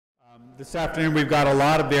This afternoon we've got a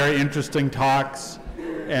lot of very interesting talks,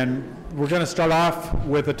 and we're going to start off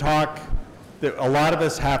with a talk that a lot of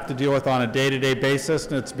us have to deal with on a day-to-day basis,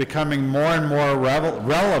 and it's becoming more and more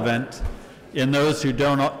relevant in those who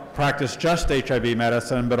don't practice just HIV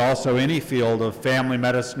medicine, but also any field of family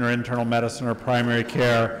medicine or internal medicine or primary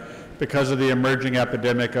care, because of the emerging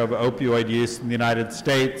epidemic of opioid use in the United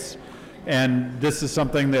States. And this is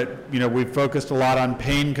something that, we've focused a lot on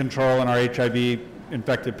pain control in our HIV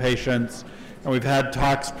infected patients, and we've had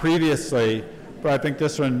talks previously, but I think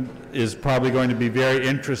this one is probably going to be very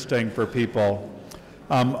interesting for people.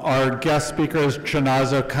 Our guest speaker is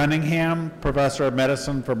Chinazo Cunningham, professor of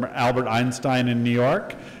medicine from Albert Einstein in New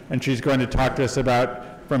York, and she's going to talk to us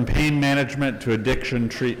about from pain management to addiction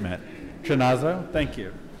treatment. Chinazo, thank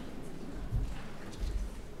you.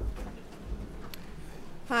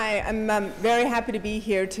 Hi, I'm very happy to be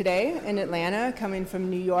here today in Atlanta, coming from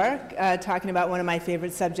New York, talking about one of my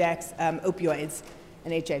favorite subjects, opioids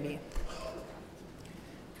and HIV.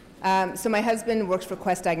 So my husband works for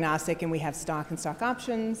Quest Diagnostic, and we have stock and stock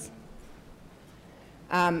options.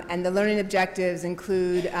 And the learning objectives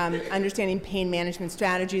include understanding pain management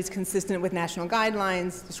strategies consistent with national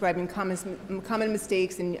guidelines, describing common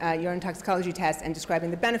mistakes in urine toxicology tests, and describing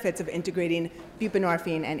the benefits of integrating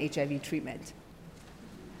buprenorphine and HIV treatment.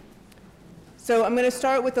 So I'm going to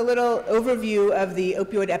start with a little overview of the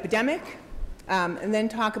opioid epidemic, and then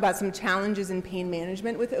talk about some challenges in pain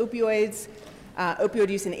management with opioids,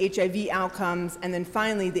 opioid use and HIV outcomes, and then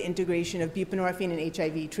finally the integration of buprenorphine and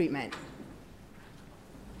HIV treatment.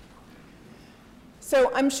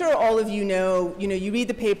 So I'm sure all of you know, you read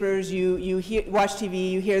the papers, you watch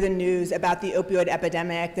TV, you hear the news about the opioid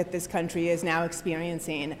epidemic that this country is now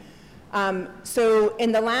experiencing. So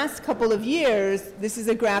in the last couple of years, this is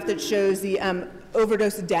a graph that shows the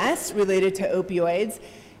overdose deaths related to opioids.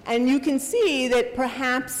 And you can see that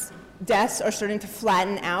perhaps deaths are starting to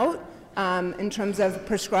flatten out in terms of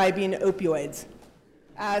prescribing opioids.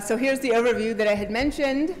 So here's the overview that I had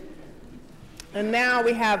mentioned. And now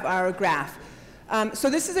we have our graph. So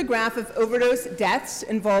this is a graph of overdose deaths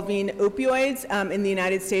involving opioids in the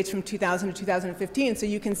United States from 2000 to 2015. So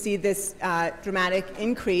you can see this dramatic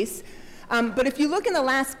increase. But if you look in the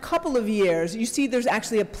last couple of years, you see there's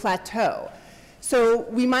actually a plateau. So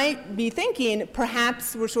we might be thinking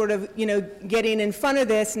perhaps we're sort of getting in front of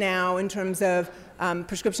this now in terms of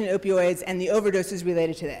prescription opioids and the overdoses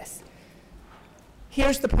related to this.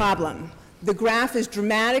 Here's the problem. The graph is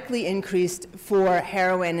dramatically increased for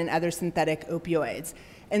heroin and other synthetic opioids.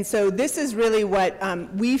 And so this is really what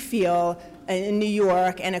we feel in New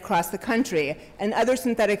York and across the country. And other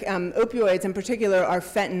synthetic opioids in particular are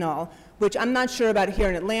fentanyl, which I'm not sure about here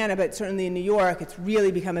in Atlanta, but certainly in New York, it's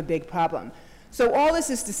really become a big problem. So all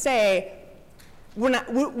this is to say,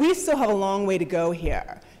 we still have a long way to go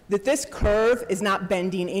here, that this curve is not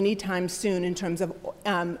bending anytime soon in terms of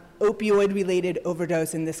opioid-related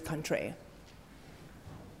overdose in this country.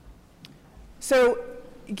 So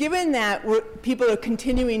given that people are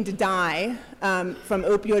continuing to die from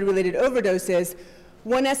opioid-related overdoses,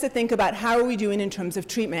 one has to think about how are we doing in terms of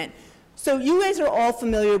treatment. So you guys are all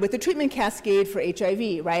familiar with the treatment cascade for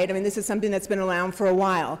HIV, right? I mean, this is something that's been around for a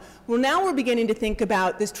while. Well, now we're beginning to think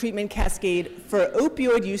about this treatment cascade for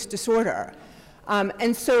opioid use disorder.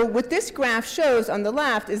 And so what this graph shows on the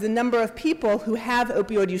left is the number of people who have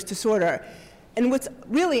opioid use disorder. And what's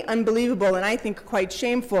really unbelievable, and I think quite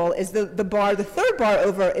shameful, is the third bar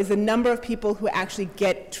over is the number of people who actually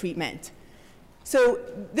get treatment. So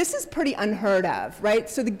this is pretty unheard of, right?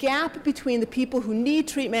 So the gap between the people who need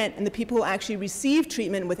treatment and the people who actually receive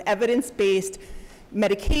treatment with evidence-based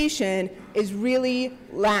medication is really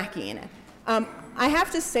lacking. I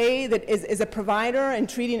have to say that as a provider in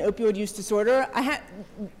treating opioid use disorder,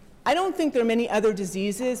 I don't think there are many other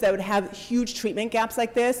diseases that would have huge treatment gaps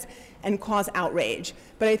like this and cause outrage.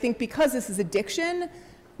 But I think because this is addiction,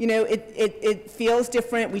 it feels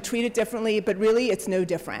different, we treat it differently, but really it's no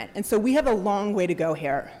different. And so we have a long way to go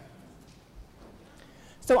here.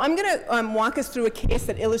 So I'm going to walk us through a case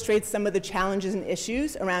that illustrates some of the challenges and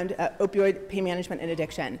issues around opioid pain management and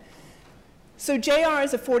addiction. So JR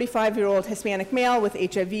is a 45-year-old Hispanic male with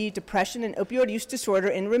HIV, depression, and opioid use disorder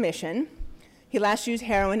in remission. He last used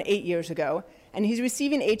heroin 8 years ago, and he's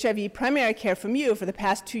receiving HIV primary care from you for the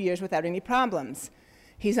past 2 years without any problems.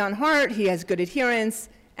 He's on HAART, he has good adherence,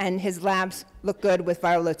 and his labs look good with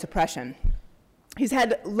viral load suppression. He's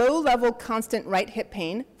had low-level constant right hip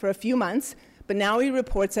pain for a few months, but now he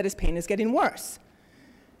reports that his pain is getting worse.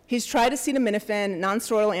 He's tried acetaminophen,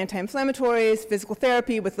 non-steroidal anti-inflammatories, physical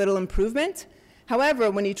therapy with little improvement.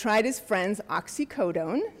 However, when he tried his friend's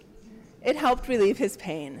oxycodone, it helped relieve his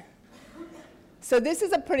pain. So this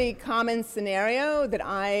is a pretty common scenario that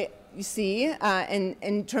I see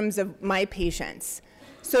in terms of my patients.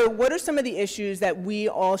 So what are some of the issues that we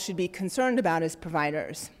all should be concerned about as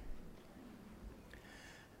providers?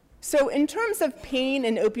 So in terms of pain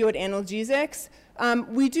and opioid analgesics,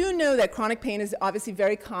 we do know that chronic pain is obviously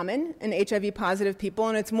very common in HIV-positive people,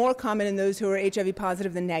 and it's more common in those who are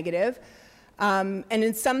HIV-positive than negative. And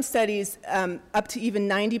in some studies, up to even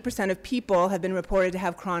 90% of people have been reported to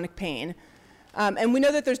have chronic pain. And we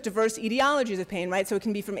know that there's diverse etiologies of pain, right? So it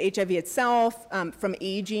can be from HIV itself, from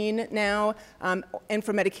aging now, and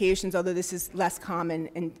from medications, although this is less common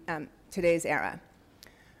in today's era.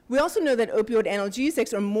 We also know that opioid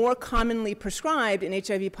analgesics are more commonly prescribed in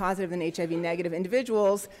HIV-positive than HIV-negative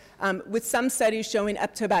individuals, with some studies showing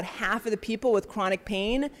up to about half of the people with chronic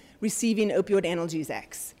pain receiving opioid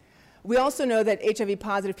analgesics. We also know that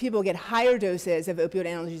HIV-positive people get higher doses of opioid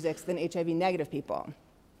analgesics than HIV-negative people.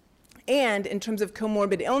 And in terms of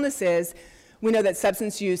comorbid illnesses, we know that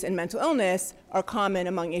substance use and mental illness are common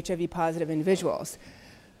among HIV-positive individuals.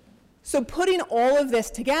 So putting all of this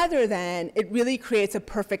together then, it really creates a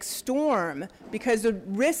perfect storm because the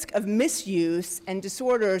risk of misuse and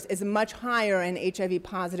disorders is much higher in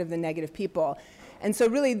HIV-positive than negative people. And so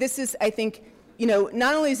really this is, I think,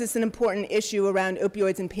 not only is this an important issue around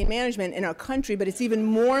opioids and pain management in our country, but it's even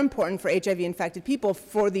more important for HIV-infected people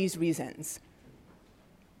for these reasons.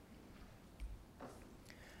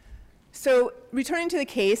 So returning to the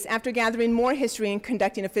case, after gathering more history and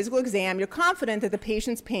conducting a physical exam, you're confident that the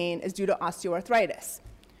patient's pain is due to osteoarthritis.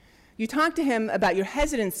 You talk to him about your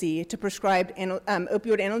hesitancy to prescribe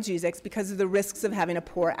opioid analgesics because of the risks of having a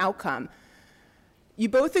poor outcome. You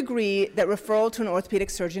both agree that referral to an orthopedic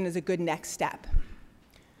surgeon is a good next step.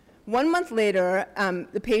 1 month later,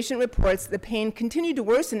 the patient reports the pain continued to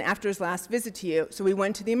worsen after his last visit to you, so we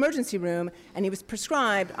went to the emergency room and he was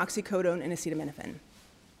prescribed oxycodone and acetaminophen.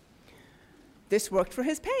 This worked for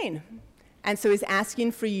his pain, and so he's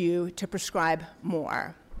asking for you to prescribe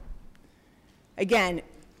more. Again,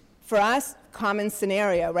 for us, common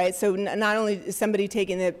scenario, right? So not only is somebody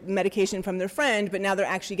taking the medication from their friend, but now they're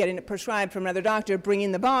actually getting it prescribed from another doctor,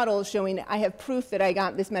 bringing the bottle, showing I have proof that I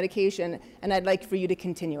got this medication, and I'd like for you to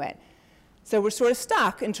continue it. So we're sort of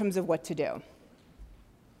stuck in terms of what to do.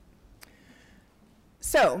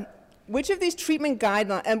 So which of these treatment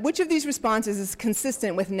guidelines, and which of these responses is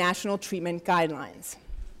consistent with national treatment guidelines?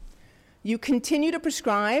 You continue to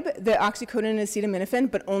prescribe the oxycodone and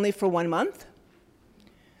acetaminophen, but only for 1 month.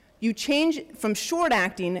 You change from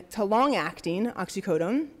short-acting to long-acting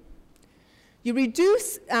oxycodone. You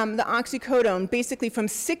reduce the oxycodone basically from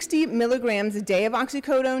 60 milligrams a day of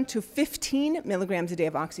oxycodone to 15 milligrams a day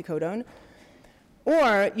of oxycodone.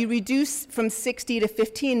 Or you reduce from 60 to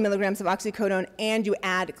 15 milligrams of oxycodone and you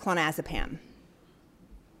add clonazepam.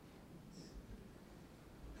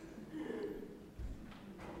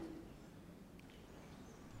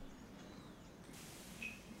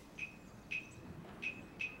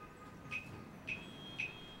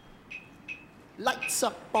 Lights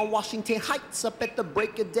up on Washington Heights, up at the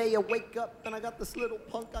break of day. I wake up and I got this little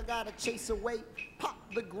punk I gotta chase away. Pop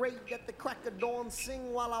the grade at the crack of dawn,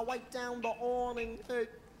 sing while I wipe down the awning.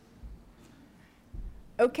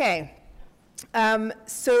 Okay,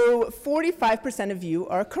 so 45% of you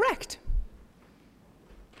are correct.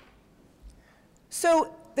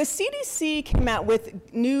 So the CDC came out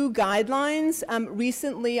with new guidelines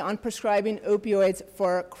recently on prescribing opioids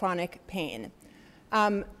for chronic pain.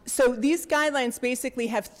 So these guidelines basically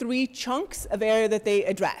have 3 chunks of area that they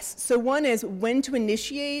address. So one is when to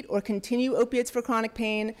initiate or continue opiates for chronic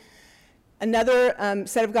pain. Another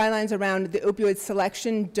set of guidelines around the opioid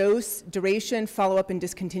selection, dose, duration, follow-up, and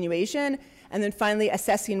discontinuation. And then finally,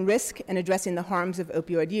 assessing risk and addressing the harms of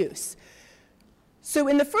opioid use. So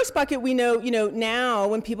in the first bucket, we know, now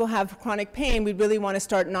when people have chronic pain, we really want to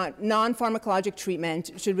start non-pharmacologic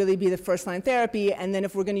treatment should really be the first-line therapy. And then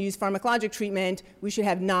if we're going to use pharmacologic treatment, we should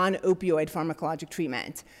have non-opioid pharmacologic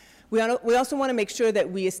treatment. We also want to make sure that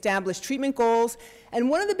we establish treatment goals.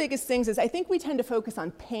 And one of the biggest things is I think we tend to focus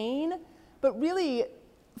on pain, but really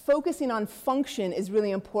focusing on function is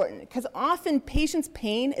really important because often patients'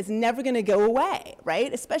 pain is never going to go away,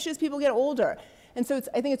 right? Especially as people get older. And so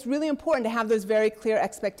I think it's really important to have those very clear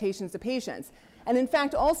expectations to patients. And in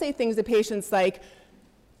fact, I'll say things to patients like,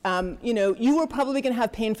 you are probably going to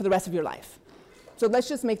have pain for the rest of your life. So let's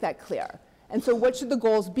just make that clear. And so what should the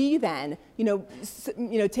goals be then?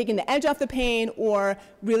 Taking the edge off the pain or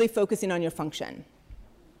really focusing on your function.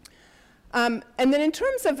 And then in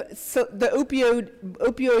terms of the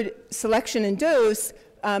opioid selection and dose,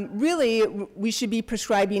 really, we should be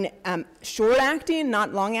prescribing short-acting,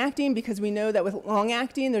 not long-acting, because we know that with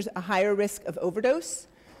long-acting, there's a higher risk of overdose.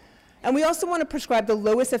 And we also want to prescribe the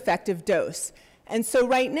lowest effective dose. And so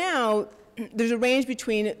right now, there's a range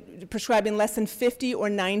between prescribing less than 50 or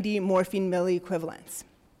 90 morphine milliequivalents.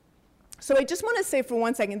 So I just want to say for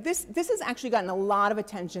 1 second, this has actually gotten a lot of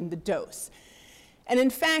attention, the dose. And in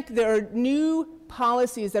fact, there are new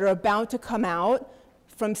policies that are about to come out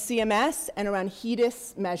from CMS and around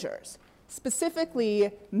HEDIS measures,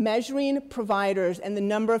 specifically measuring providers and the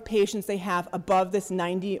number of patients they have above this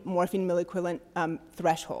 90 morphine milliequivalent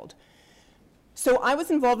threshold. So I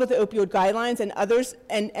was involved with the opioid guidelines, and others,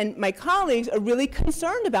 and my colleagues are really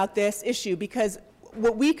concerned about this issue, because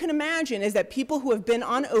what we can imagine is that people who have been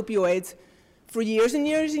on opioids for years and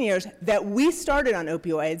years and years, that we started on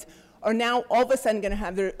opioids, are now all of a sudden going to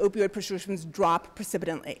have their opioid prescriptions drop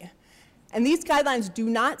precipitantly. And these guidelines do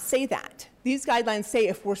not say that. These guidelines say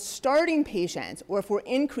if we're starting patients or if we're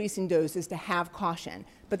increasing doses, to have caution.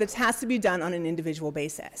 But this has to be done on an individual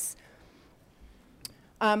basis.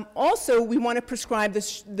 Also, we want to prescribe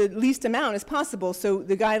the least amount as possible, so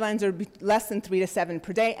the guidelines are less than 3 to 7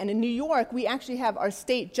 per day. And in New York, we actually have, our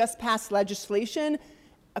state just passed legislation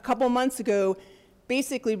a couple months ago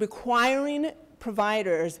basically requiring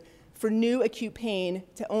providers for new acute pain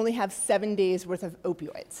to only have 7 days worth of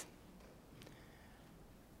opioids.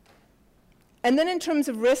 And then in terms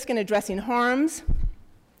of risk and addressing harms,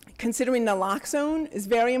 considering naloxone is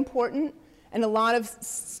very important. And a lot of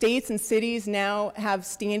states and cities now have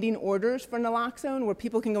standing orders for naloxone, where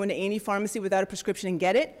people can go into any pharmacy without a prescription and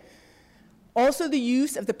get it. Also, the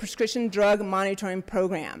use of the prescription drug monitoring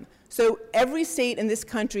program. So every state in this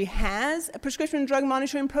country has a prescription drug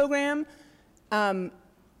monitoring program,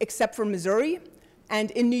 except for Missouri.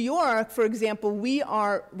 And in New York, for example, we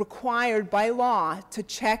are required by law to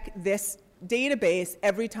check this database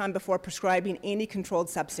every time before prescribing any controlled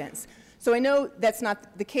substance. So I know that's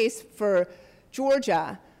not the case for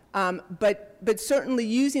Georgia, but certainly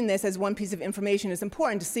using this as one piece of information is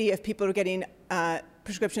important to see if people are getting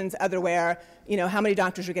prescriptions otherwhere, how many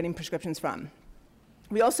doctors are getting prescriptions from.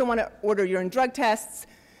 We also want to order urine drug tests,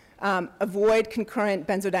 avoid concurrent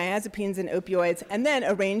benzodiazepines and opioids, and then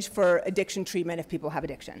arrange for addiction treatment if people have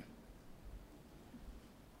addiction.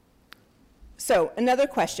 So another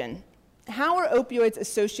question. How are opioids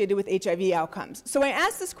associated with HIV outcomes? So I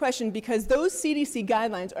asked this question because those CDC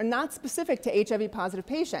guidelines are not specific to HIV positive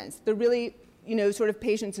patients. They're really, sort of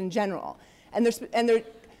patients in general. And they're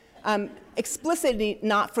explicitly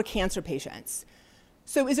not for cancer patients.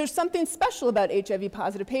 So is there something special about HIV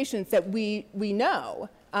positive patients that we know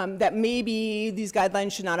that maybe these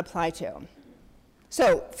guidelines should not apply to?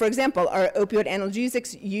 So, for example, are opioid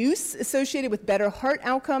analgesics use associated with better heart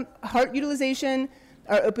utilization?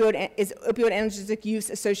 Is opioid analgesic use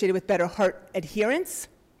associated with better heart adherence?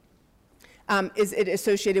 Is it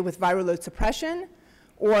associated with viral load suppression?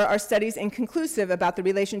 Or are studies inconclusive about the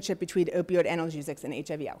relationship between opioid analgesics and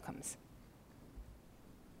HIV outcomes?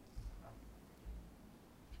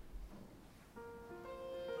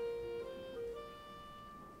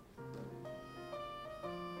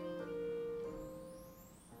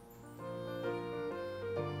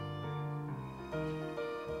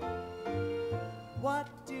 What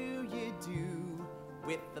do you do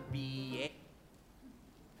with the BA?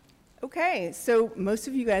 Okay, so most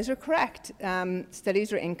of you guys are correct.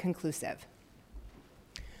 Studies are inconclusive.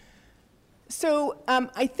 So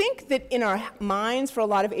I think that in our minds, for a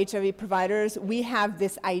lot of HIV providers, we have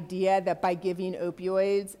this idea that by giving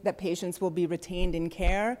opioids, that patients will be retained in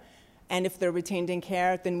care. And if they're retained in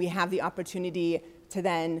care, then we have the opportunity to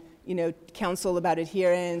then, counsel about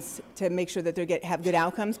adherence, to make sure that they have good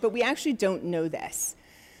outcomes. But we actually don't know this.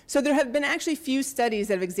 So there have been actually few studies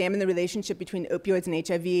that have examined the relationship between opioids and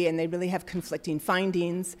HIV, and they really have conflicting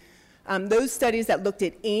findings. Those studies that looked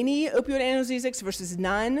at any opioid analgesics versus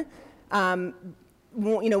none,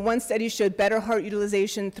 one study showed better heart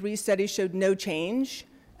utilization, 3 studies showed no change.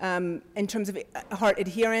 In terms of heart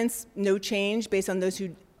adherence, no change based on those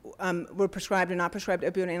who were prescribed or not prescribed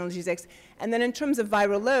opioid analgesics. And then in terms of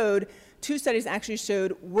viral load, 2 studies actually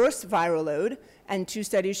showed worse viral load, and 2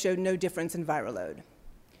 studies showed no difference in viral load.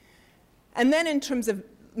 And then in terms of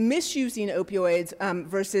misusing opioids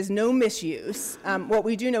versus no misuse, what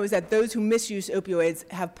we do know is that those who misuse opioids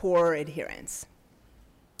have poorer adherence.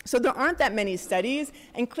 So there aren't that many studies,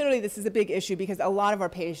 and clearly this is a big issue because a lot of our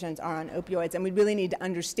patients are on opioids, and we really need to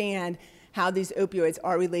understand how these opioids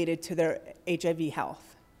are related to their HIV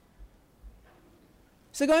health.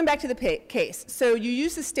 So going back to the case, so you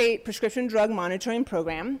use the state prescription drug monitoring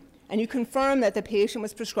program, and you confirm that the patient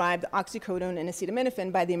was prescribed oxycodone and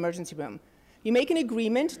acetaminophen by the emergency room. You make an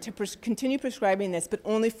agreement to continue prescribing this, but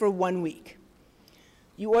only for 1 week.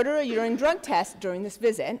 You order a urine drug test during this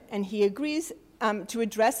visit, and he agrees to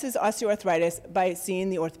address his osteoarthritis by seeing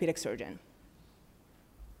the orthopedic surgeon.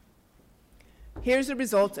 Here's the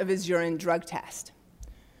results of his urine drug test.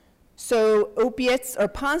 So opiates are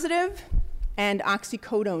positive, and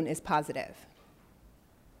oxycodone is positive.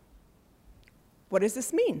 What does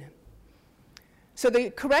this mean? So the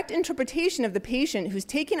correct interpretation of the patient who's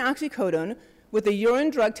taking oxycodone with a urine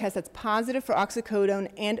drug test that's positive for oxycodone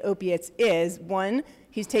and opiates is, 1,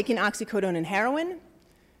 he's taking oxycodone and heroin.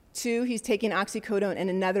 2, he's taking oxycodone and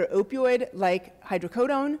another opioid like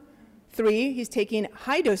hydrocodone. 3, he's taking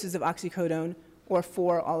high doses of oxycodone. Or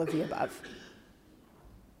 4, all of the above.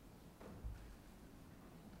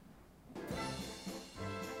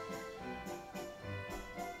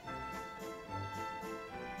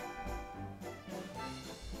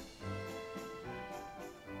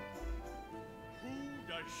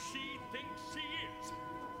 Does she think she is?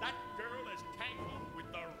 That girl is tangled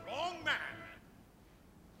with the wrong man.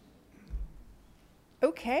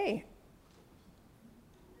 Okay.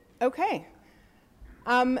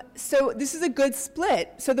 So this is a good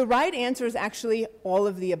split. So the right answer is actually all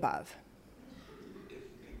of the above.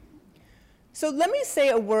 So let me say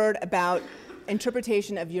a word about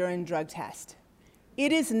interpretation of urine drug test.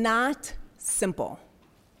 It is not simple.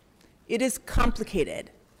 It is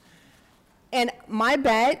complicated. And my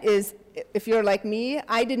bet is, if you're like me,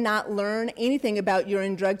 I did not learn anything about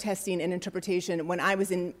urine drug testing and interpretation when I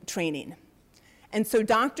was in training. And so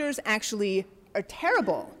doctors actually are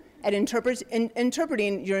terrible at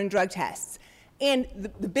interpreting urine drug tests. And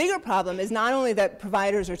the bigger problem is not only that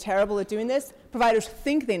providers are terrible at doing this, providers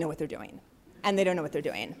think they know what they're doing, and they don't know what they're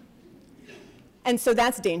doing. And so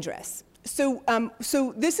that's dangerous. So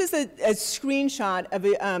this is a screenshot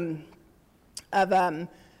of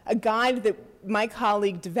a guide that my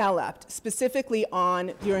colleague developed specifically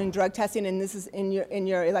on urine drug testing, and this is in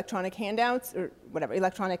your electronic handouts, or whatever,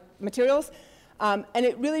 electronic materials. And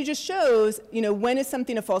it really just shows, when is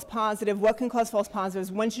something a false positive, what can cause false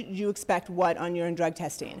positives, when should you expect what on urine drug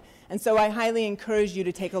testing. And so I highly encourage you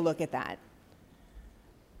to take a look at that.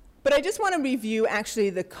 But I just want to review actually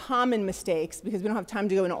the common mistakes, because we don't have time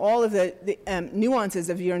to go into all of the nuances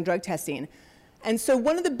of urine drug testing. And so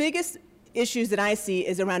one of the biggest issues that I see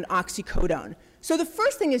is around oxycodone. So the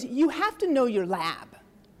first thing is you have to know your lab.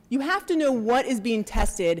 You have to know what is being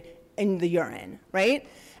tested in the urine, right?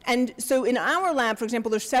 And so in our lab, for example,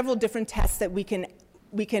 there's several different tests that we can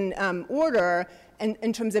order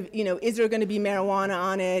in terms of, is there going to be marijuana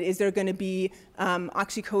on it? Is there going to be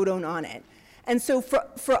oxycodone on it? And so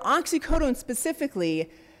for oxycodone specifically,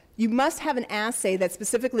 you must have an assay that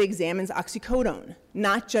specifically examines oxycodone,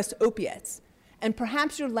 not just opiates. And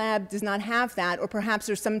perhaps your lab does not have that, or perhaps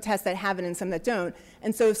there's some tests that have it and some that don't.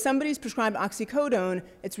 And so if somebody's prescribed oxycodone,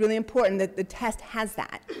 it's really important that the test has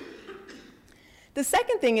that. The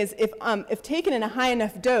second thing is if taken in a high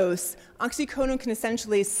enough dose, oxycodone can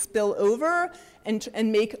essentially spill over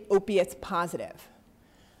and make opiates positive.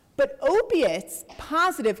 But opiates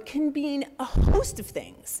positive can mean a host of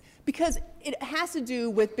things, because it has to do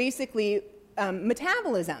with basically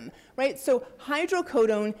metabolism, right? So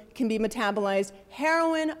hydrocodone can be metabolized,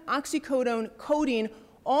 heroin, oxycodone, codeine,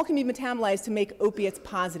 all can be metabolized to make opiates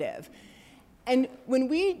positive. And when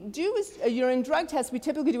we do a urine drug test, we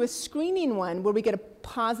typically do a screening one where we get a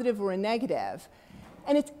positive or a negative.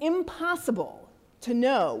 And it's impossible to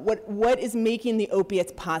know what is making the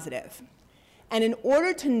opiates positive. And in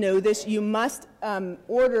order to know this, you must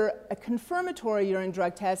order a confirmatory urine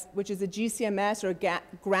drug test, which is a GCMS, or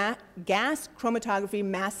gas chromatography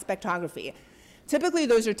mass spectrography. Typically,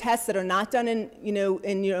 those are tests that are not done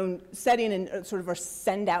in your own setting and sort of are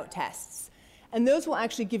send-out tests. And those will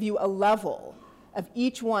actually give you a level of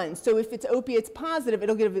each one. So if it's opiates positive,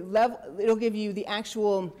 it'll give you the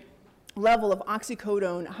actual level of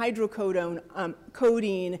oxycodone, hydrocodone,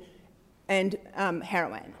 codeine, and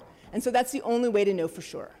heroin. And so that's the only way to know for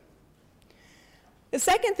sure. The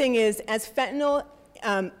second thing is, as fentanyl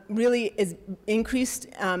really is increased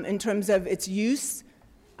in terms of its use,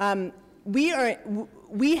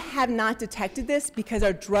 we have not detected this because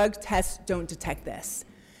our drug tests don't detect this.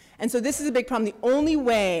 And so this is a big problem. The only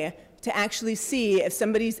way to actually see if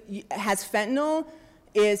somebody has fentanyl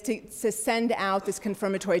is to send out this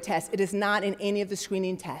confirmatory test. It is not in any of the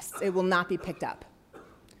screening tests. It will not be picked up.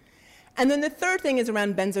 And then the third thing is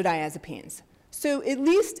around benzodiazepines. So at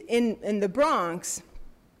least in the Bronx,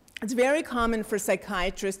 it's very common for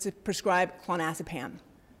psychiatrists to prescribe clonazepam.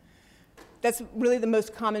 That's really the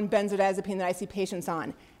most common benzodiazepine that I see patients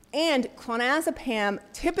on. And clonazepam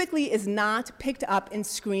typically is not picked up in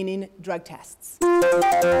screening drug tests.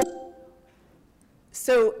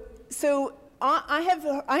 So I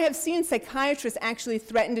have seen psychiatrists actually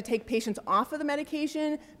threaten to take patients off of the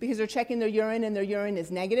medication because they're checking their urine and their urine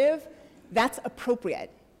is negative. That's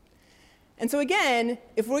appropriate. And so again,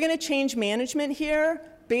 if we're going to change management here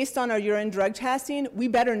based on our urine drug testing, we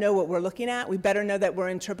better know what we're looking at. We better know that we're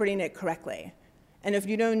interpreting it correctly. And if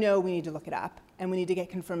you don't know, we need to look it up, and we need to get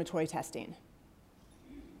confirmatory testing.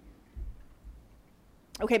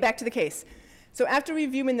 Okay, back to the case. So after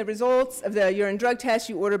reviewing the results of the urine drug test,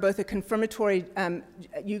 you order both a confirmatory,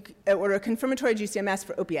 GCMS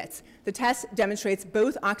for opiates. The test demonstrates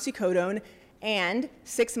both oxycodone and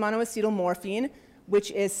 6-monoacetyl morphine,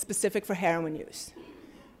 which is specific for heroin use.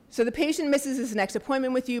 So the patient misses his next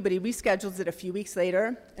appointment with you, but he reschedules it a few weeks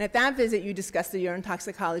later. And at that visit, you discuss the urine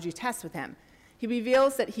toxicology test with him. He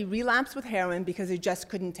reveals that he relapsed with heroin because he just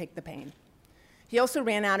couldn't take the pain. He also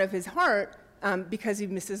ran out of his heart because he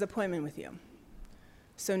missed his appointment with you.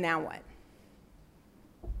 So now what?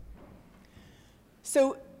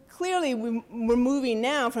 So clearly, we're moving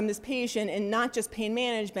now from this patient in not just pain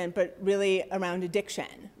management, but really around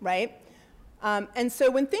addiction, right? And so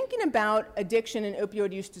when thinking about addiction and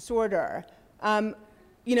opioid use disorder,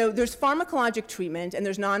 there's pharmacologic treatment and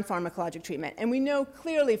there's non-pharmacologic treatment. And we know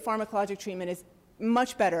clearly pharmacologic treatment is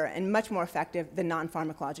much better and much more effective than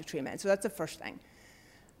non-pharmacologic treatment. So that's the first thing.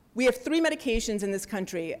 We have 3 medications in this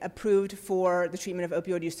country approved for the treatment of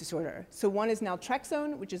opioid use disorder. So one is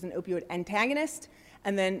naltrexone, which is an opioid antagonist,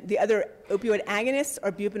 and then the other opioid agonists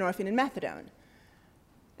are buprenorphine and methadone.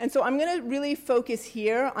 And so I'm going to really focus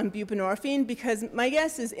here on buprenorphine because my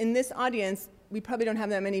guess is in this audience, we probably don't have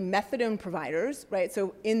that many methadone providers, right?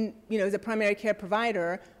 So as a primary care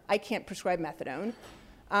provider, I can't prescribe methadone.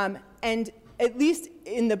 And at least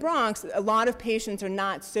in the Bronx, a lot of patients are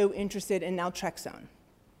not so interested in naltrexone.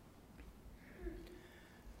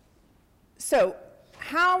 So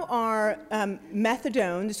how are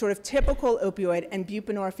methadone, the sort of typical opioid, and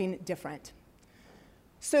buprenorphine different?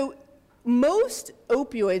 So most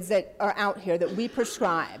opioids that are out here that we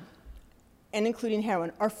prescribe, and including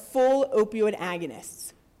heroin, are full opioid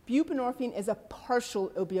agonists. Buprenorphine is a partial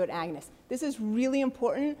opioid agonist. This is really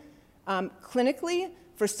important clinically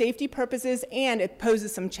for safety purposes, and it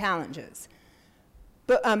poses some challenges.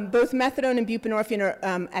 But, both methadone and buprenorphine are,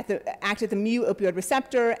 act at the mu opioid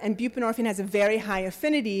receptor, and buprenorphine has a very high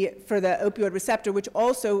affinity for the opioid receptor, which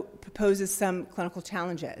also poses some clinical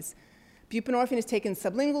challenges. Buprenorphine is taken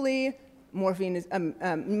sublingually,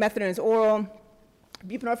 methadone is oral.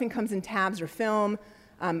 Buprenorphine comes in tabs or film.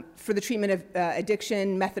 For the treatment of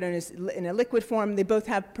addiction, methadone is in a liquid form. They both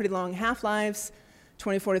have pretty long half-lives,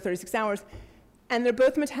 24 to 36 hours, and they're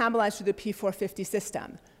both metabolized through the P450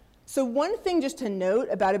 system. So one thing just to note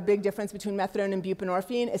about a big difference between methadone and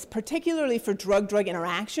buprenorphine is particularly for drug-drug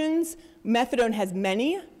interactions, methadone has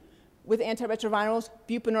many with antiretrovirals,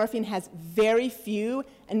 buprenorphine has very few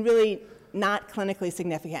and really not clinically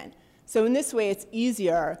significant. So in this way, it's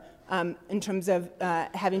easier in terms of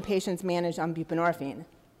having patients managed on buprenorphine.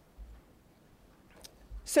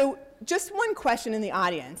 So just one question in the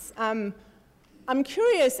audience. I'm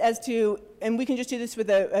curious as to, and we can just do this with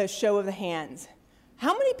a show of the hands,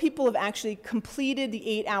 how many people have actually completed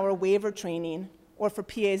the 8-hour waiver training, or for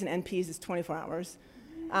PAs and NPs, it's 24 hours,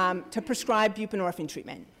 to prescribe buprenorphine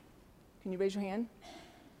treatment? Can you raise your hand?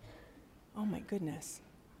 Oh my goodness.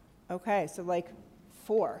 Okay, so like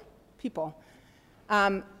 4 people.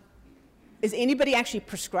 Is anybody actually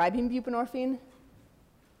prescribing buprenorphine?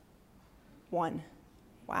 1.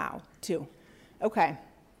 Wow, 2. Okay.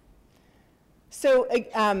 So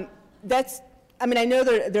I know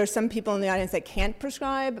there are some people in the audience that can't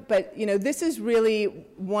prescribe, but this is really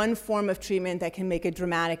one form of treatment that can make a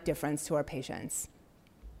dramatic difference to our patients.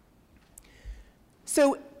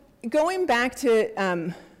 So going back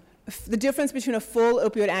to the difference between a full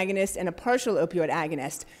opioid agonist and a partial opioid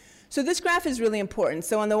agonist. So this graph is really important.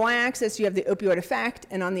 So on the y-axis, you have the opioid effect,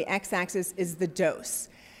 and on the x-axis is the dose.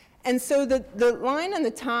 And so the line on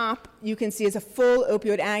the top you can see is a full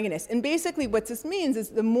opioid agonist. And basically what this means is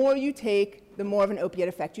the more you take, the more of an opiate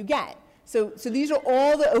effect you get. So these are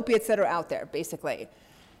all the opiates that are out there, basically.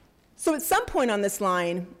 So at some point on this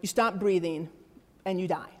line, you stop breathing and you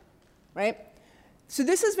die, right? So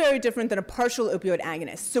this is very different than a partial opioid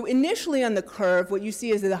agonist. So initially on the curve, what you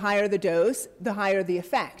see is that the higher the dose, the higher the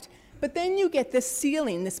effect. But then you get this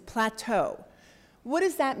ceiling, this plateau. What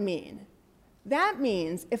does that mean? That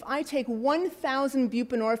means if I take 1,000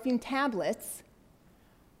 buprenorphine tablets,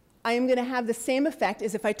 I am going to have the same effect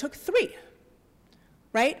as if I took 3,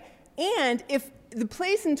 right? And if the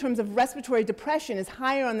place in terms of respiratory depression is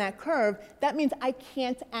higher on that curve, that means I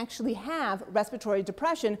can't actually have respiratory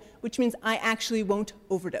depression, which means I actually won't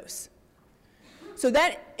overdose. So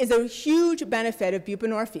that is a huge benefit of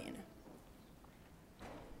buprenorphine.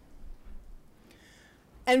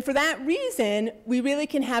 And for that reason, we really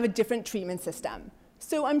can have a different treatment system.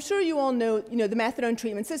 So I'm sure you all know, the methadone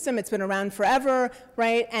treatment system. It's been around forever,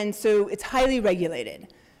 right? And so it's highly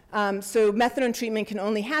regulated. So methadone treatment can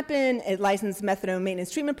only happen at licensed methadone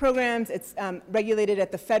maintenance treatment programs. It's regulated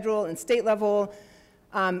at the federal and state level.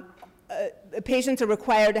 Patients are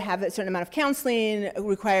required to have a certain amount of counseling,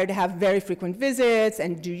 required to have very frequent visits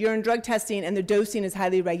and do urine drug testing, and the dosing is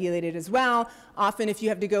highly regulated as well. Often if you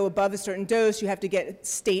have to go above a certain dose, you have to get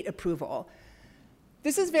state approval.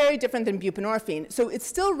 This is very different than buprenorphine. So it's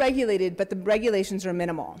still regulated, but the regulations are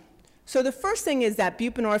minimal. So the first thing is that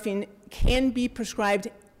buprenorphine can be prescribed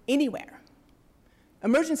anywhere.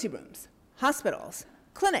 Emergency rooms, hospitals,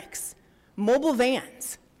 clinics, mobile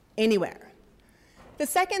vans, anywhere. The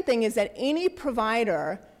second thing is that any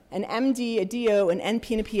provider, an MD, a DO, an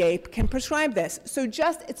NP, and a PA can prescribe this. So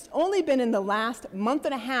it's only been in the last month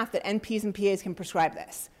and a half that NPs and PAs can prescribe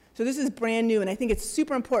this. So this is brand new, and I think it's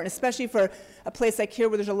super important, especially for a place like here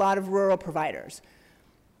where there's a lot of rural providers.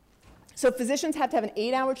 So physicians have to have an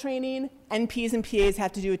 8-hour training, NPs and PAs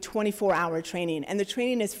have to do a 24-hour training, and the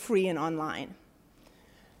training is free and online.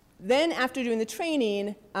 Then after doing the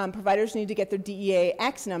training, providers need to get their DEA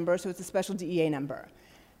X number, so it's a special DEA number.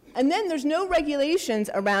 And then there's no regulations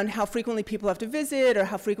around how frequently people have to visit or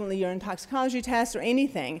how frequently urine toxicology tests or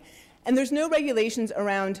anything. And there's no regulations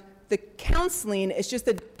around the counseling. It's just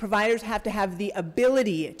that providers have to have the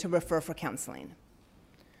ability to refer for counseling.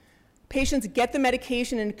 Patients get the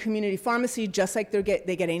medication in a community pharmacy just like they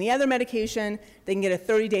get any other medication. They can get a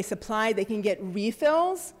 30-day supply. They can get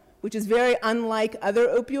refills, which is very unlike other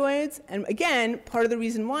opioids. And again, part of the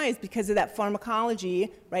reason why is because of that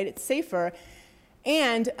pharmacology, right? It's safer.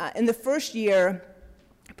 And in the first year,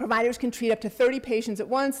 providers can treat up to 30 patients at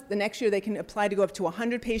once. The next year, they can apply to go up to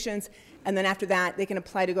 100 patients. And then after that, they can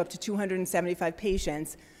apply to go up to 275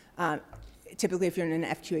 patients, typically if you're in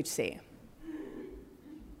an FQHC.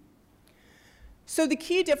 So the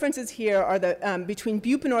key differences here are between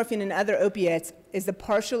buprenorphine and other opiates is the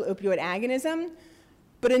partial opioid agonism.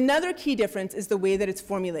 But another key difference is the way that it's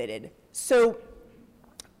formulated. So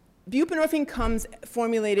buprenorphine comes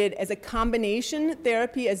formulated as a combination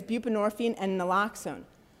therapy as buprenorphine and naloxone.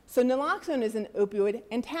 So naloxone is an opioid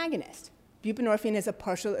antagonist. Buprenorphine is a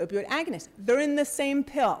partial opioid agonist. They're in the same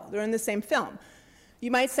pill. They're in the same film.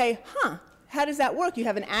 You might say, how does that work? You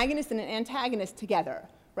have an agonist and an antagonist together,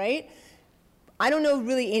 right? I don't know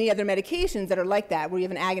really any other medications that are like that, where you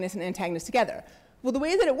have an agonist and an antagonist together. Well, the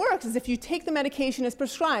way that it works is if you take the medication as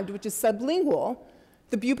prescribed, which is sublingual,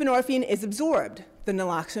 the buprenorphine is absorbed. The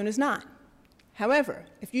naloxone is not. However,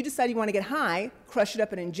 if you decide you want to get high, crush it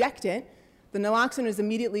up and inject it, the naloxone is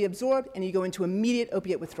immediately absorbed and you go into immediate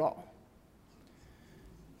opiate withdrawal.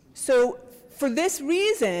 So for this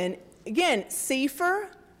reason, again, safer,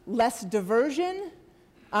 less diversion.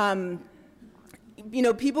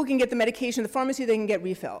 People can get the medication in the pharmacy, they can get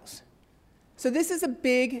refills. So this is a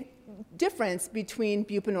big difference between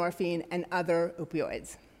buprenorphine and other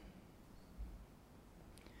opioids.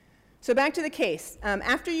 So back to the case.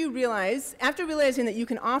 After realizing that you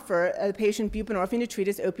can offer a patient buprenorphine to treat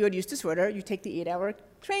his opioid use disorder, you take the 8-hour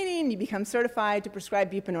training, you become certified to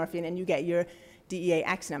prescribe buprenorphine, and you get your DEA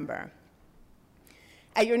X number.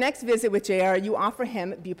 At your next visit with JR, you offer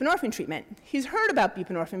him buprenorphine treatment. He's heard about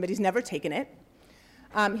buprenorphine, but he's never taken it.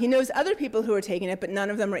 He knows other people who are taking it, but none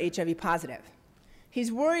of them are HIV positive.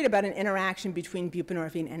 He's worried about an interaction between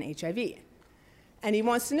buprenorphine and HIV. And he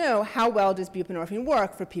wants to know, how well does buprenorphine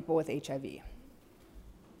work for people with HIV?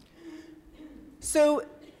 So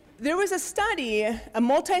there was a study, a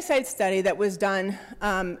multi-site study that was done,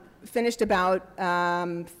 finished about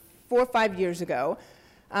 4 or 5 years ago,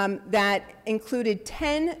 that included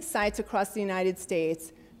 10 sites across the United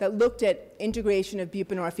States that looked at integration of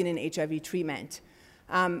buprenorphine in HIV treatment.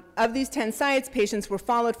 Of these 10 sites, patients were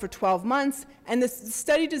followed for 12 months, and the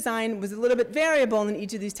study design was a little bit variable in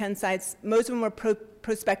each of these 10 sites. Most of them were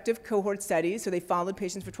prospective cohort studies, so they followed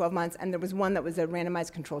patients for 12 months, and there was one that was a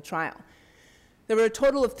randomized controlled trial. There were a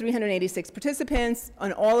total of 386 participants,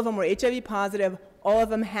 and all of them were HIV positive, all of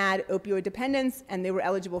them had opioid dependence, and they were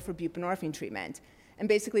eligible for buprenorphine treatment. And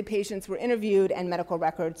basically, patients were interviewed and medical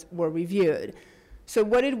records were reviewed. So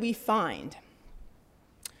what did we find?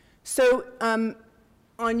 So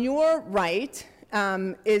on your right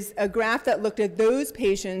is a graph that looked at those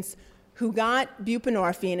patients who got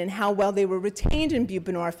buprenorphine and how well they were retained in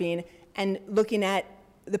buprenorphine, and looking at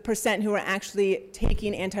the percent who are actually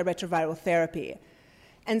taking antiretroviral therapy.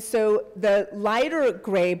 And so the lighter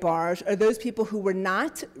gray bars are those people who were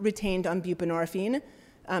not retained on buprenorphine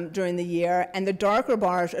during the year, and the darker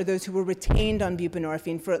bars are those who were retained on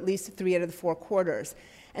buprenorphine for at least 3 out of the 4 quarters.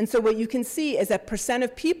 And so what you can see is that percent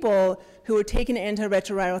of people who were taking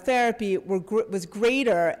antiretroviral therapy was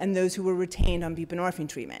greater than those who were retained on buprenorphine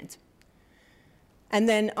treatment. And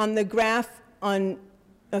then on the graph on,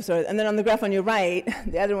 and then on the graph on your right,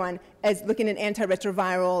 the other one, is looking at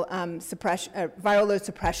antiretroviral suppression, viral load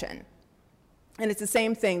suppression. And it's the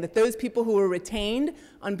same thing, that those people who were retained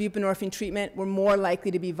on buprenorphine treatment were more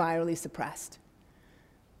likely to be virally suppressed.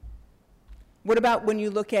 What about when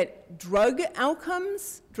you look at drug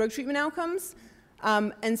outcomes, drug treatment outcomes?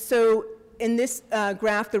 And so in this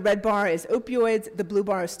graph, the red bar is opioids, the blue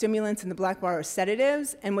bar is stimulants, and the black bar is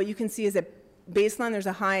sedatives. And what you can see is that baseline, there's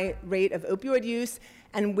a high rate of opioid use,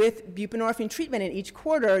 and with buprenorphine treatment in each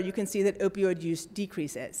quarter, you can see that opioid use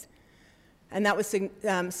decreases. And that was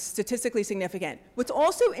statistically significant. What's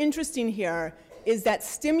also interesting here is that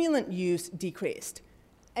stimulant use decreased.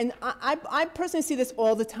 And I personally see this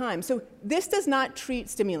all the time. So this does not treat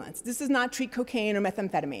stimulants. This does not treat cocaine or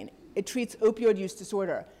methamphetamine. It treats opioid use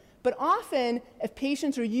disorder. But often, if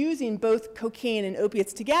patients are using both cocaine and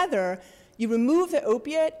opiates together, you remove the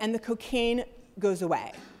opiate and the cocaine goes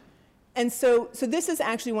away. And so this is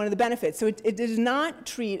actually one of the benefits. So it does not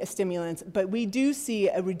treat a stimulant, but we do see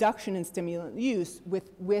a reduction in stimulant use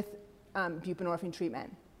with buprenorphine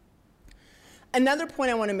treatment. Another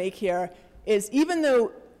point I want to make here is even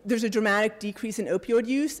though there's a dramatic decrease in opioid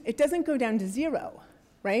use, it doesn't go down to 0,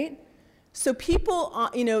 right? So people,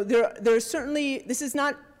 there's certainly, this is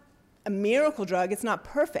not a miracle drug, it's not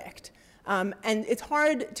perfect. And it's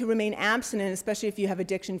hard to remain abstinent, especially if you have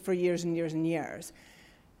addiction for years and years and years.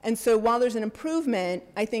 And so while there's an improvement,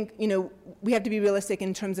 I think, we have to be realistic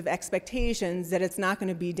in terms of expectations that it's not going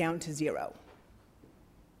to be down to 0.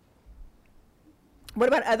 What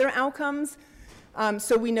about other outcomes?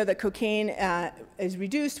 So we know that cocaine is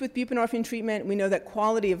reduced with buprenorphine treatment. We know that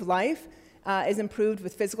quality of life is improved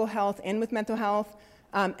with physical health and with mental health.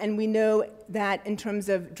 And we know that in terms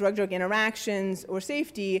of drug-drug interactions or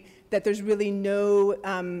safety, that there's really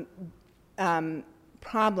no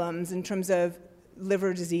problems in terms of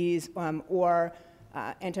liver disease or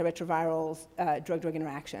antiretrovirals, drug-drug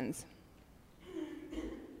interactions.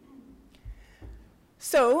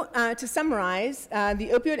 So to summarize, the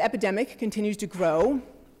opioid epidemic continues to grow.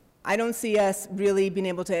 I don't see us really being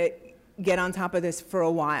able to get on top of this for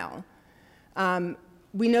a while.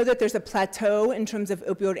 We know that there's a plateau in terms of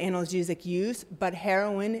opioid analgesic use, but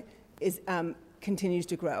heroin continues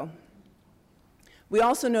to grow. We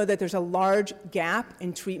also know that there's a large gap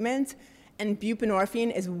in treatment, and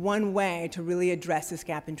buprenorphine is one way to really address this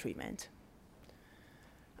gap in treatment.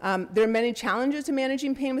 There are many challenges to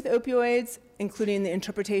managing pain with opioids, including the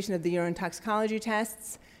interpretation of the urine toxicology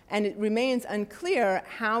tests, and it remains unclear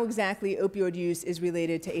how exactly opioid use is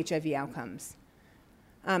related to HIV outcomes.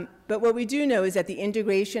 But what we do know is that the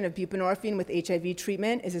integration of buprenorphine with HIV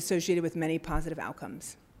treatment is associated with many positive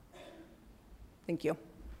outcomes. Thank you.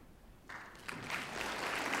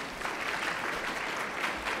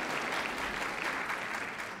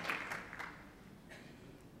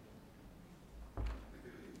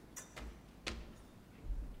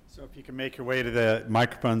 So if you can make your way to the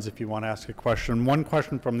microphones if you want to ask a question. One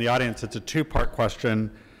question from the audience, it's a two-part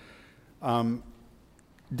question.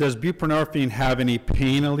 Does buprenorphine have any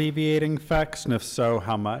pain alleviating effects, and if so,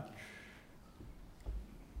 how much?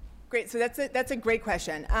 Great, so that's a great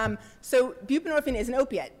question. So buprenorphine is an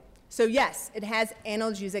opiate. So yes, it has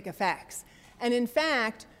analgesic effects. And in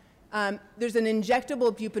fact, there's an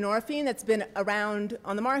injectable buprenorphine that's been around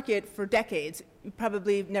on the market for decades. You've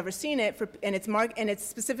probably never seen it, and it's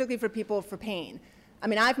specifically for people for pain. I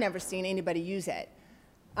mean, I've never seen anybody use it.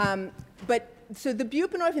 So the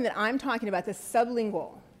buprenorphine that I'm talking about, the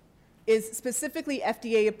sublingual, is specifically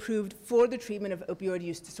FDA approved for the treatment of opioid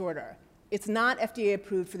use disorder. It's not FDA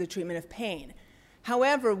approved for the treatment of pain.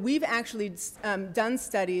 However, we've actually done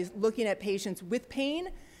studies looking at patients with pain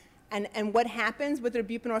and what happens with their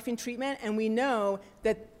buprenorphine treatment, and we know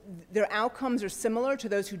that their outcomes are similar to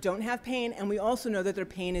those who don't have pain, and we also know that their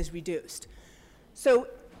pain is reduced. So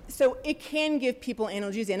it can give people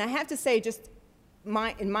analgesia. And I have to say, just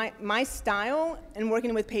my style in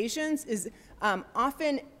working with patients is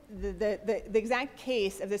often the exact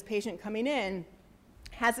case of this patient coming in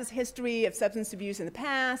has this history of substance abuse in the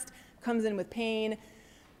past, comes in with pain.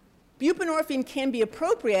 Buprenorphine can be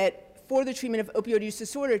appropriate for the treatment of opioid use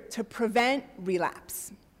disorder to prevent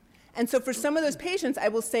relapse. And so for some of those patients, I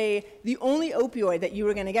will say the only opioid that you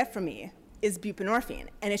are going to get from me is buprenorphine,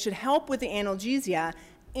 and it should help with the analgesia,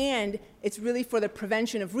 and it's really for the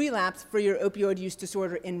prevention of relapse for your opioid use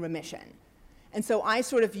disorder in remission. And so I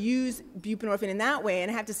sort of use buprenorphine in that way, and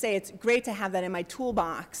I have to say it's great to have that in my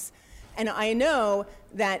toolbox. And I know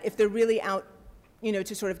that if they're really out,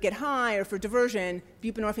 to sort of get high or for diversion,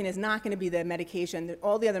 buprenorphine is not going to be the medication.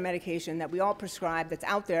 All the other medication that we all prescribe that's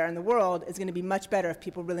out there in the world is going to be much better if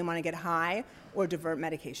people really want to get high or divert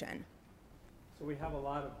medication. So we have a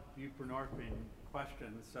lot of buprenorphine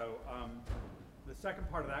questions. So the second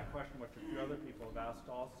part of that question, which a few other people have asked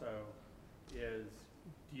also, is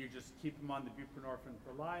do you just keep them on the buprenorphine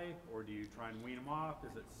for life, or do you try and wean them off?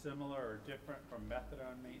 Is it similar or different from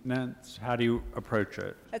methadone maintenance? How do you approach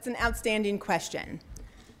it? That's an outstanding question.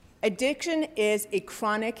 Addiction is a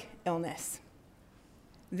chronic illness.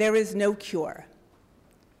 There is no cure,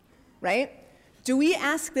 right? Do we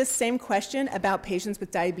ask this same question about patients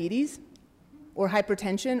with diabetes or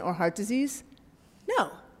hypertension or heart disease?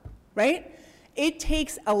 No, right? It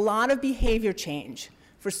takes a lot of behavior change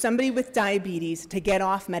for somebody with diabetes to get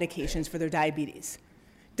off medications for their diabetes.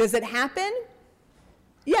 Does it happen?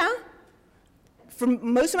 Yeah. For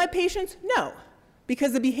most of my patients, no,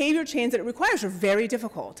 because the behavior change that it requires are very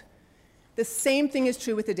difficult. The same thing is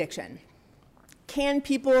true with addiction. Can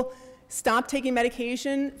people stop taking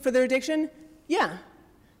medication for their addiction? Yeah.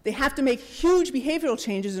 They have to make huge behavioral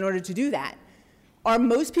changes in order to do that. Are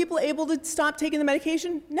most people able to stop taking the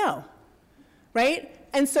medication? No, right?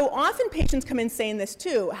 And so often patients come in saying this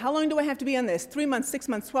too, how long do I have to be on this? 3 months, 6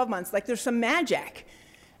 months, 12 months, like there's some magic.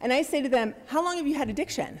 And I say to them, how long have you had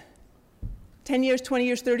addiction? 10 years, 20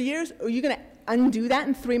 years, 30 years? Are you gonna undo that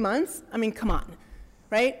in 3 months? I mean, come on,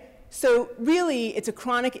 right? So really, it's a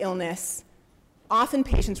chronic illness. Often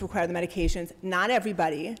patients require the medications, not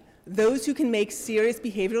everybody. Those who can make serious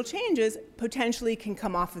behavioral changes potentially can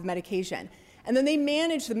come off of medication. And then they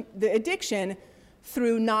manage the addiction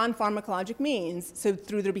through non-pharmacologic means, so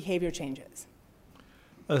through their behavior changes.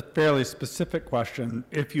 A fairly specific question.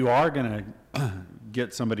 If you are going to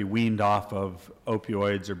get somebody weaned off of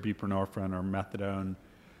opioids or buprenorphine or methadone,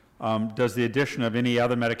 does the addition of any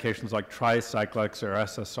other medications like tricyclics or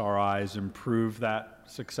SSRIs improve that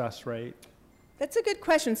success rate? That's a good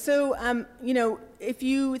question. So, if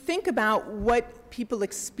you think about what people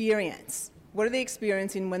experience, what are they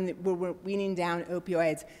experiencing when we're weaning down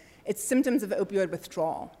opioids? It's symptoms of opioid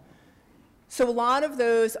withdrawal. So a lot of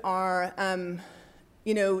those are,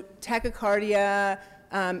 tachycardia,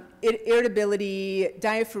 irritability,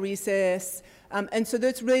 diaphoresis, and so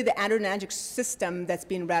that's really the adrenergic system that's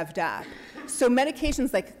being revved up. So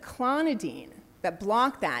medications like clonidine that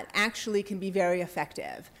block that actually can be very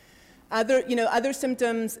effective. Other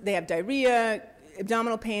symptoms, they have diarrhea,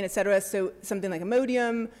 abdominal pain, et cetera, so something like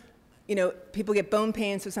Imodium. People get bone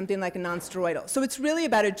pain, so something like a nonsteroidal. So it's really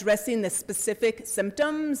about addressing the specific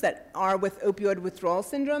symptoms that are with opioid withdrawal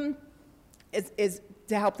syndrome is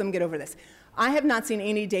to help them get over this. I have not seen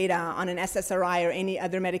any data on an SSRI or any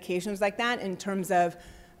other medications like that in terms of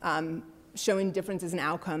showing differences in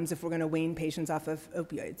outcomes if we're going to wean patients off of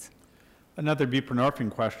opioids. Another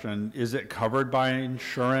buprenorphine question, is it covered by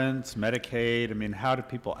insurance, Medicaid? I mean, how do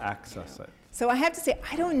people access it? So I have to say,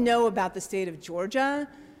 I don't know about the state of Georgia.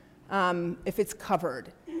 If it's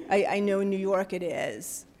covered. I know in New York it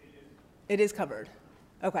is. It is covered.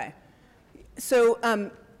 Okay. So and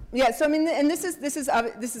this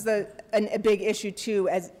is a big issue too,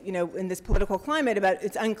 as in this political climate. About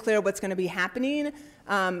it's unclear what's going to be happening,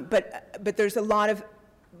 but there's a lot of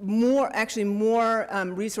more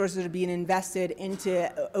resources that are being invested into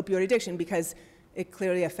opioid addiction because it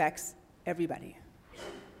clearly affects everybody.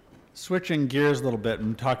 Switching gears a little bit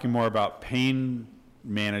and talking more about pain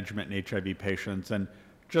management in HIV patients, and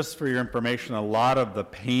just for your information, a lot of the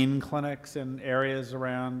pain clinics in areas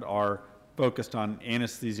around are focused on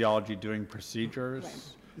anesthesiology doing procedures,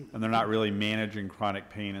 right, and they're not really managing chronic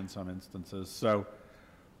pain in some instances. So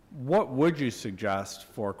what would you suggest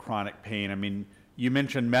for chronic pain? I mean, you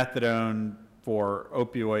mentioned methadone for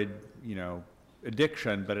opioid,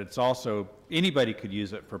 addiction, but it's also, anybody could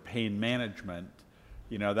use it for pain management.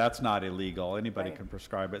 That's not illegal. Anybody right. can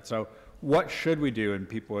prescribe it. So what should we do in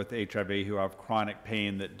people with HIV who have chronic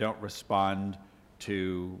pain that don't respond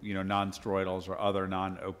to, non-steroidals or other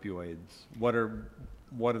non-opioids? What are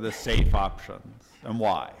the safe options and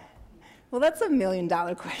why? Well, that's $1 million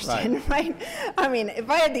question, right? I mean, if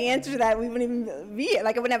I had the answer to that, we wouldn't even be,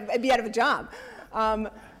 I'd be out of a job. I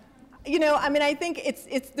think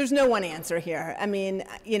there's no one answer here. I mean,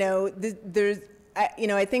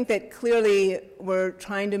 I think that clearly we're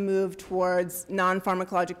trying to move towards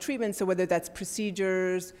non-pharmacologic treatment, so whether that's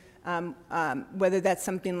procedures, whether that's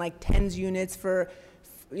something like TENS units for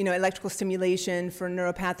electrical stimulation for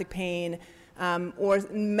neuropathic pain, or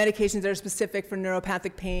medications that are specific for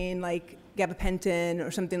neuropathic pain, like gabapentin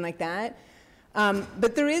or something like that.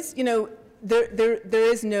 But there is, there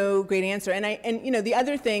is no great answer. And the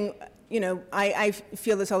other thing, I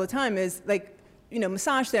feel this all the time is like,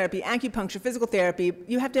 massage therapy, acupuncture, physical therapy,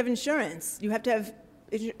 you have to have insurance. You have to have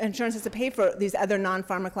insurance has to pay for these other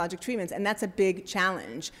non-pharmacologic treatments, and that's a big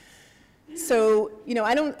challenge. So,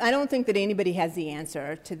 I don't think that anybody has the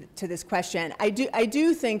answer to this question. I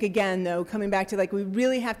do think, again, though, coming back to like, we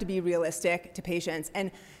really have to be realistic to patients.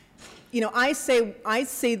 And, I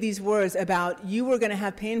say these words about you are going to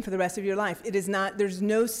have pain for the rest of your life. It is not, there's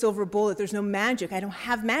no silver bullet, there's no magic. I don't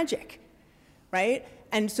have magic, right?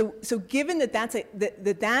 And so given that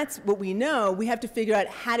that's what we know, we have to figure out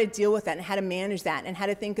how to deal with that and how to manage that and how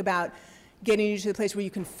to think about getting you to the place where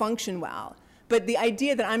you can function well. But the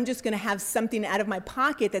idea that I'm just going to have something out of my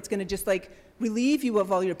pocket that's going to just like relieve you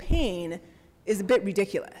of all your pain is a bit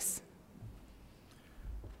ridiculous.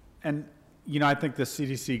 And, I think the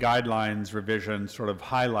CDC guidelines revision sort of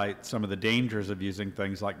highlight some of the dangers of using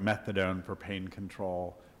things like methadone for pain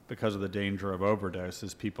control because of the danger of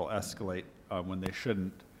overdoses. People escalate when they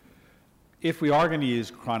shouldn't. If we are going to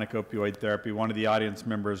use chronic opioid therapy, one of the audience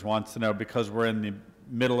members wants to know, because we're in the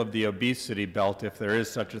middle of the obesity belt, if there is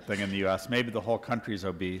such a thing in the U.S., maybe the whole country's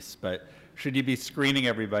obese, but should you be screening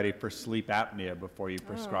everybody for sleep apnea before you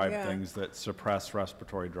prescribe things that suppress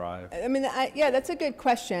respiratory drive? I mean, that's a good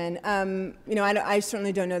question. I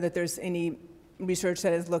certainly don't know that there's any research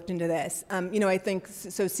that has looked into this. I think,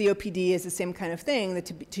 so COPD is the same kind of thing,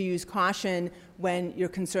 that to use caution when you're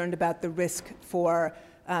concerned about the risk for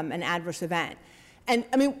an adverse event. And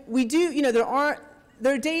I mean, we do, there are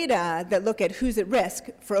data that look at who's at risk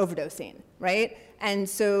for overdosing, right? And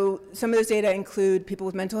so some of those data include people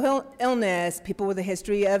with mental illness, people with a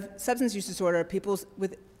history of substance use disorder,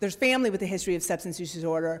 there's family with a history of substance use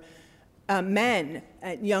disorder, men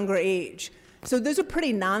at younger age. So those are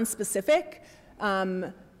pretty non-specific,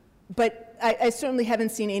 but I certainly haven't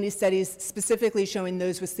seen any studies specifically showing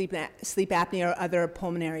those with sleep apnea or other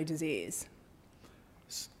pulmonary disease.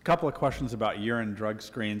 A couple of questions about urine drug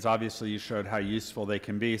screens. Obviously, you showed how useful they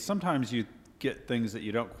can be. Sometimes you get things that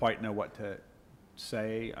you don't quite know what to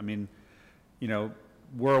say. I mean,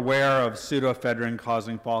 we're aware of pseudoephedrine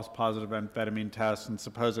causing false positive amphetamine tests, and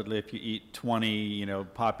supposedly if you eat 20,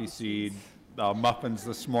 poppy seed muffins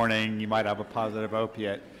this morning, you might have a positive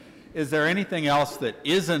opiate. Is there anything else that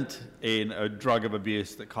isn't a drug of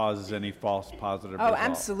abuse that causes any false positive results? Oh,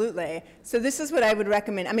 absolutely. So this is what I would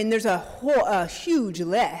recommend. I mean, there's a huge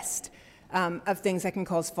list of things that can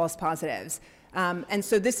cause false positives. And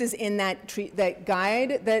so this is in that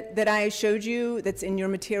guide that I showed you, that's in your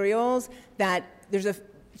materials, that there's a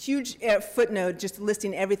huge footnote just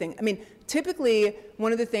listing everything. I mean, typically,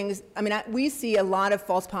 one of the things, we see a lot of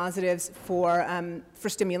false positives for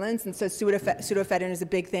stimulants, and so pseudoephedrine is a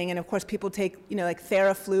big thing, and of course people take, like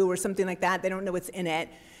Theraflu or something like that, they don't know what's in it,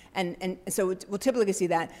 and so we'll typically see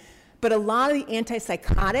that. But a lot of the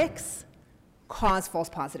antipsychotics cause false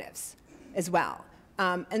positives as well.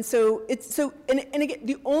 And again,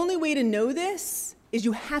 the only way to know this is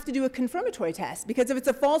you have to do a confirmatory test, because if it's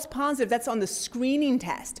a false positive, that's on the screening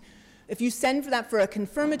test. If you send for that for a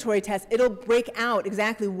confirmatory test, it'll break out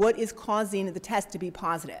exactly what is causing the test to be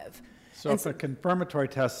positive. So if a confirmatory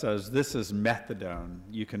test says this is methadone,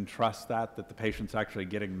 you can trust that the patient's actually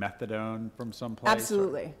getting methadone from someplace?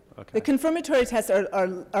 Absolutely. Okay. The confirmatory tests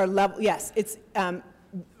are level, yes, it's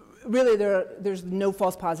really there's no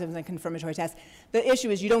false positives in the confirmatory test. The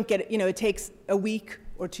issue is you don't get it, it takes a week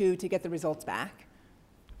or two to get the results back.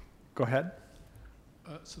 Go ahead.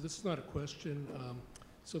 So this is not a question.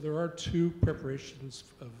 So there are two preparations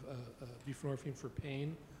of buprenorphine for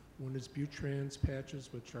pain. One is Butrans patches,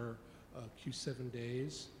 which are Q7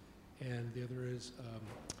 days, and the other is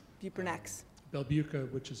Buprenex. Belbuca,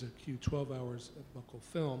 which is a Q12 hours buccal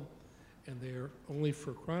film, and they're only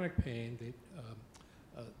for chronic pain.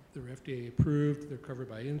 They're FDA approved, they're covered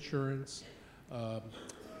by insurance,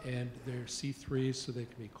 and they're C3s, so they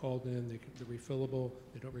can be called in, they're refillable,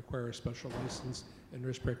 they don't require a special license, and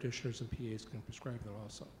nurse practitioners and PAs can prescribe them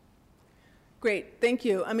also. Great, thank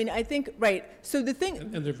you. I think, right, so the thing...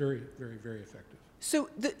 And they're very, very, very effective. So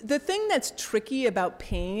the thing that's tricky about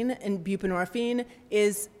pain and buprenorphine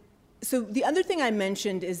is, so the other thing I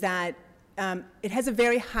mentioned is that it has a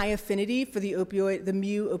very high affinity for the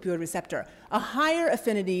mu opioid receptor, a higher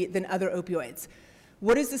affinity than other opioids.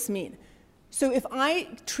 What does this mean? So if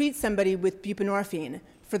I treat somebody with buprenorphine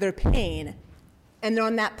for their pain, and they're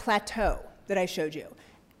on that plateau that I showed you,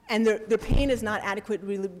 and their pain is not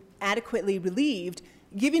adequately relieved,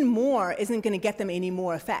 giving more isn't going to get them any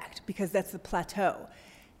more effect because that's the plateau.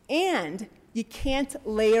 And you can't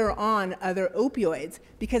layer on other opioids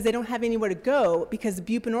because they don't have anywhere to go because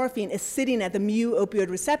buprenorphine is sitting at the mu opioid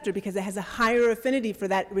receptor because it has a higher affinity for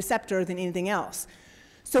that receptor than anything else.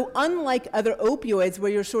 So unlike other opioids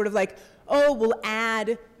where you're sort of like, oh, we'll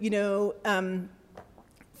add,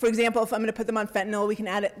 for example, if I'm going to put them on fentanyl, we can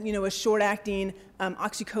add, a short-acting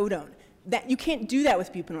oxycodone. That you can't do that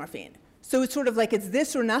with buprenorphine. So it's sort of like it's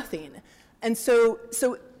this or nothing. And so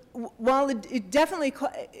while it definitely,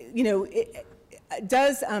 it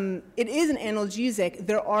is an analgesic,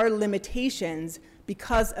 there are limitations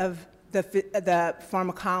because of the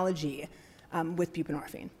pharmacology with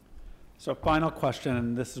buprenorphine. So final question,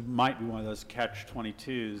 and this might be one of those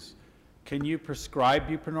catch-22s. Can you prescribe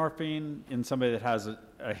buprenorphine in somebody that has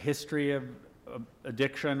a history of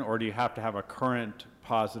addiction, or do you have to have a current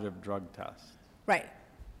positive drug test? Right.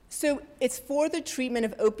 So it's for the treatment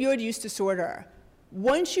of opioid use disorder.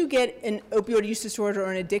 Once you get an opioid use disorder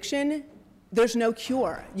or an addiction, there's no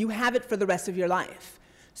cure. You have it for the rest of your life.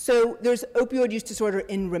 So there's opioid use disorder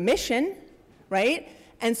in remission, right?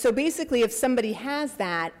 And so basically if somebody has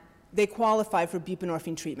that, they qualify for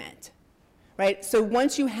buprenorphine treatment, right? So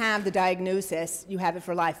once you have the diagnosis, you have it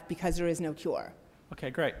for life because there is no cure. Okay,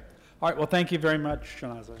 great. All right, well, thank you very much,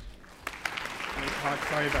 Chinazo.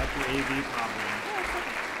 Sorry about the AV problem.